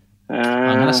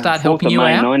 I'm going to start helping you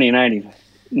May, out. 1980.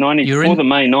 4th of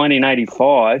May,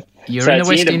 1985. You're in the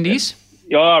West Indies?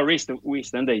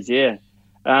 West Indies, yeah.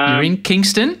 You're in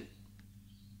Kingston?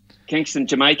 Kingston,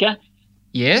 Jamaica.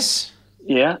 Yes.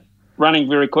 Yeah. Running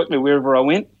very quickly wherever I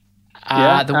went.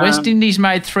 The West Indies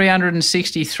made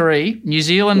 363. New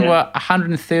Zealand were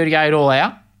 138 all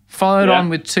out. Followed on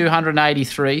with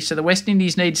 283. So the West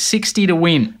Indies need 60 to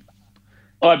win.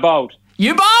 I bowled.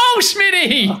 You bowled,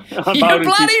 Smitty! You're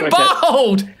bloody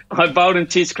bowled! I bowled in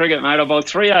Test cricket, mate. I bowled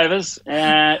 3 overs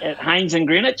at Haynes in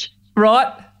Greenwich.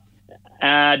 Right.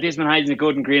 Desmond Haynes and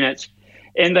Gordon Greenwich.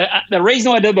 And the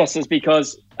reason I did this is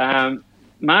because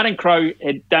Martin Crowe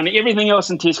had done everything else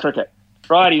in Test cricket.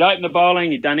 Right, he'd opened the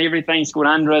bowling, he'd done everything, scored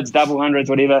hundreds, double hundreds,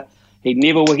 whatever. He'd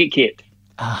never wicket kept.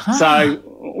 Uh-huh. So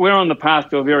we're on the path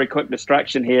to a very quick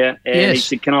destruction here. And he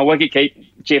said, can I wicket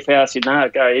keep? Jeff Howe said, no,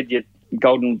 go ahead, you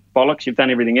golden bollocks, you've done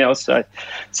everything else.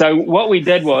 So what we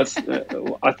did was,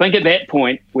 I think at that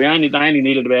point, they only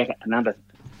needed about another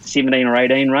 17 or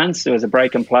 18 runs. There was a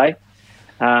break and play.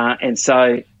 And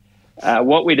so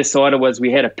what we decided was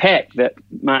we had a pact that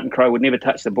Martin Crowe would never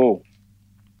touch the ball.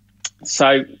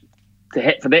 So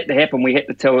for that to happen, we had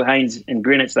to tell Haynes and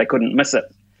Greenwich they couldn't miss it.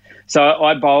 So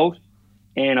I bowled,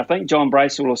 and I think John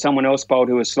Bracewell or someone else bowled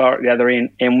who was slower at the other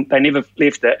end, and they never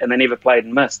left it, and they never played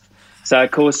and missed. So,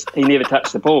 of course, he never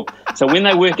touched the ball. So when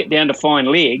they work it down to fine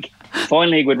leg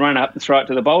would run up and throw it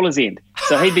to the bowler's end.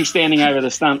 So he'd be standing over the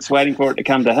stumps waiting for it to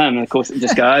come to him, and, of course, it'd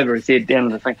just go over his head down to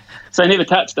the thing. So he never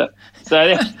touched it.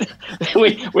 So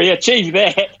we achieved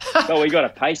that, but we got a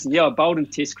pace. And, I bowled in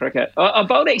Test cricket. I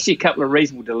bowled actually a couple of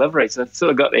reasonable deliveries. I sort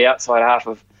of got the outside half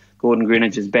of Gordon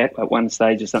Greenwich's bat at one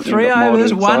stage or something. 3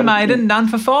 overs, 1 maiden, none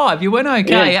for 5. You went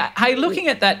okay. Yeah. Hey, looking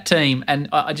at that team, and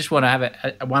I just want to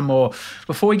have one more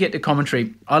before we get to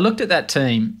commentary. I looked at that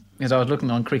team as I was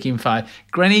looking on Crick Info.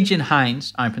 Greenidge and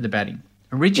Haynes opened the batting.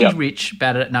 Richie Rich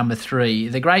batted at number 3.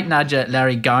 The great nudger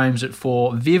Larry Gomes at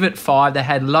 4. Viv at 5. They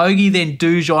had Logie, then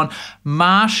Dujon,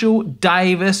 Marshall,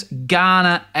 Davis,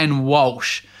 Garner and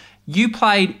Walsh. You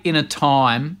played in a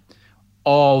time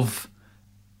of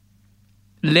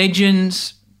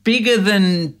legends, bigger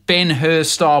than Ben Hur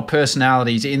style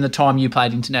personalities in the time you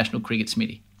played international cricket,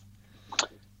 Smitty.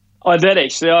 I did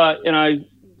actually. A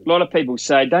lot of people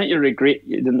say, don't you regret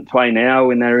you didn't play now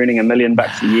when they're earning $1 million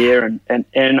a year?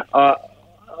 And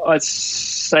I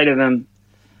say to them,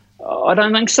 I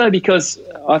don't think so, because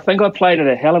I think I played at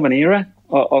a hell of an era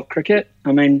of cricket.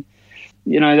 I mean,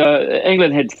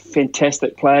 England had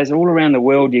fantastic players all around the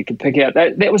world you could pick out.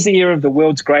 That was the era of the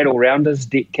world's great all-rounders,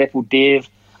 Kapil Dev,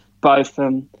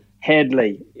 Botham,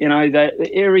 Hadley. The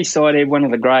Erie side had one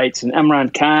of the greats, and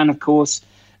Imran Khan, of course.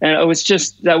 And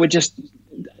they were just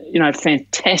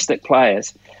fantastic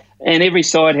players. And every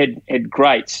side had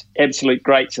greats, absolute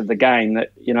greats of the game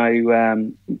that,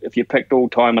 if you picked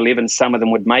all-time 11, some of them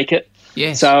would make it.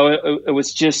 Yes. So it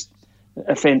was just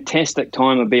a fantastic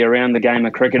time to be around the game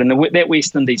of cricket. And that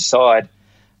West Indies side,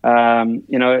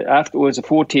 after it was a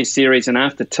 4-test series, and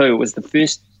after 2, it was the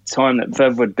first time that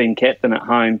Viv had been captain at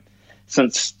home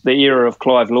since the era of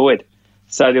Clive Lloyd.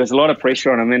 So there was a lot of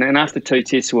pressure on him. And after 2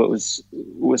 tests, it was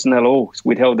 0-0.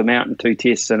 We'd held them out in 2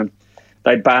 tests, and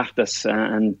they bathed us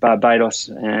in Barbados.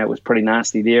 It was pretty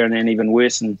nasty there, and then even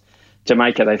worse in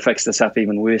Jamaica. They fixed us up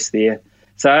even worse there.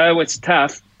 So it's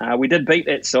tough. We did beat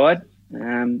that side.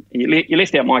 You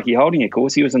left out Mikey Holding, of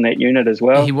course. He was in that unit as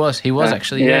well. He was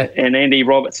actually, yeah. And Andy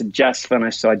Roberts had just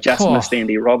finished, so I just missed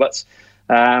Andy Roberts.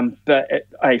 But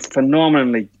a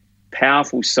phenomenally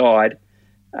powerful side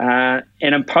and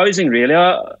imposing, really.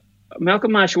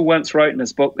 Malcolm Marshall once wrote in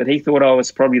his book that he thought I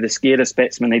was probably the scaredest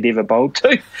batsman he'd ever bowled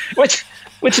to, which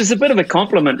is a bit of a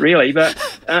compliment, really. But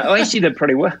I actually did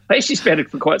pretty well. I actually spattered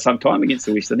for quite some time against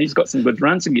the West Indies. Got some good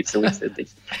runs against the West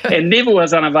Indies, and never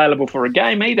was unavailable for a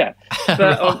game either.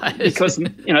 But, because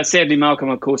sadly Malcolm,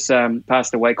 of course,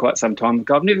 passed away quite some time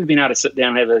ago. I've never been able to sit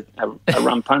down and have a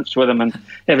rum punch with him and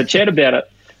have a chat about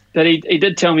it. But he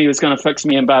did tell me he was going to fix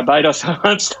me in Barbados at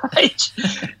one stage,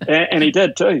 and he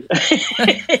did too.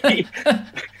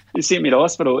 He sent me to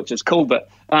hospital, which is cool. But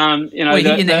hit you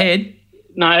in the head?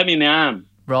 No, hit me in the arm.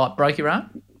 Right, broke your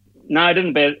arm? No, I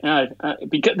didn't.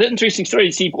 Because the interesting story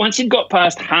is, once you got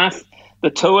past half the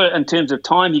tour in terms of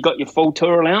time, you got your full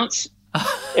tour allowance,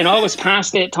 and I was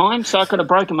past that time, so I could have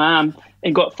broken my arm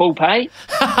and got full pay.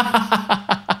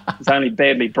 It was only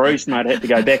badly bruised, and I'd had to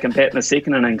go back and bat in the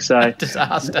second innings. So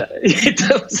disaster.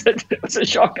 It was a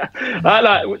shocker.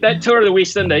 That tour of the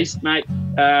West Indies, mate,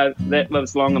 that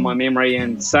lives long in my memory,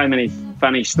 and so many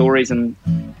funny stories and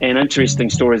interesting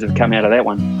stories have come out of that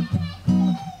one.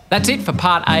 That's it for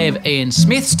part A of Ian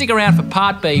Smith. Stick around for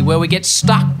part B, where we get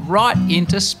stuck right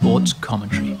into sports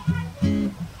commentary.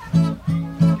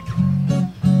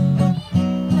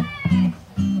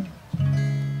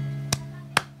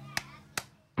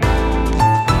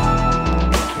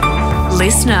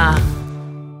 Listener.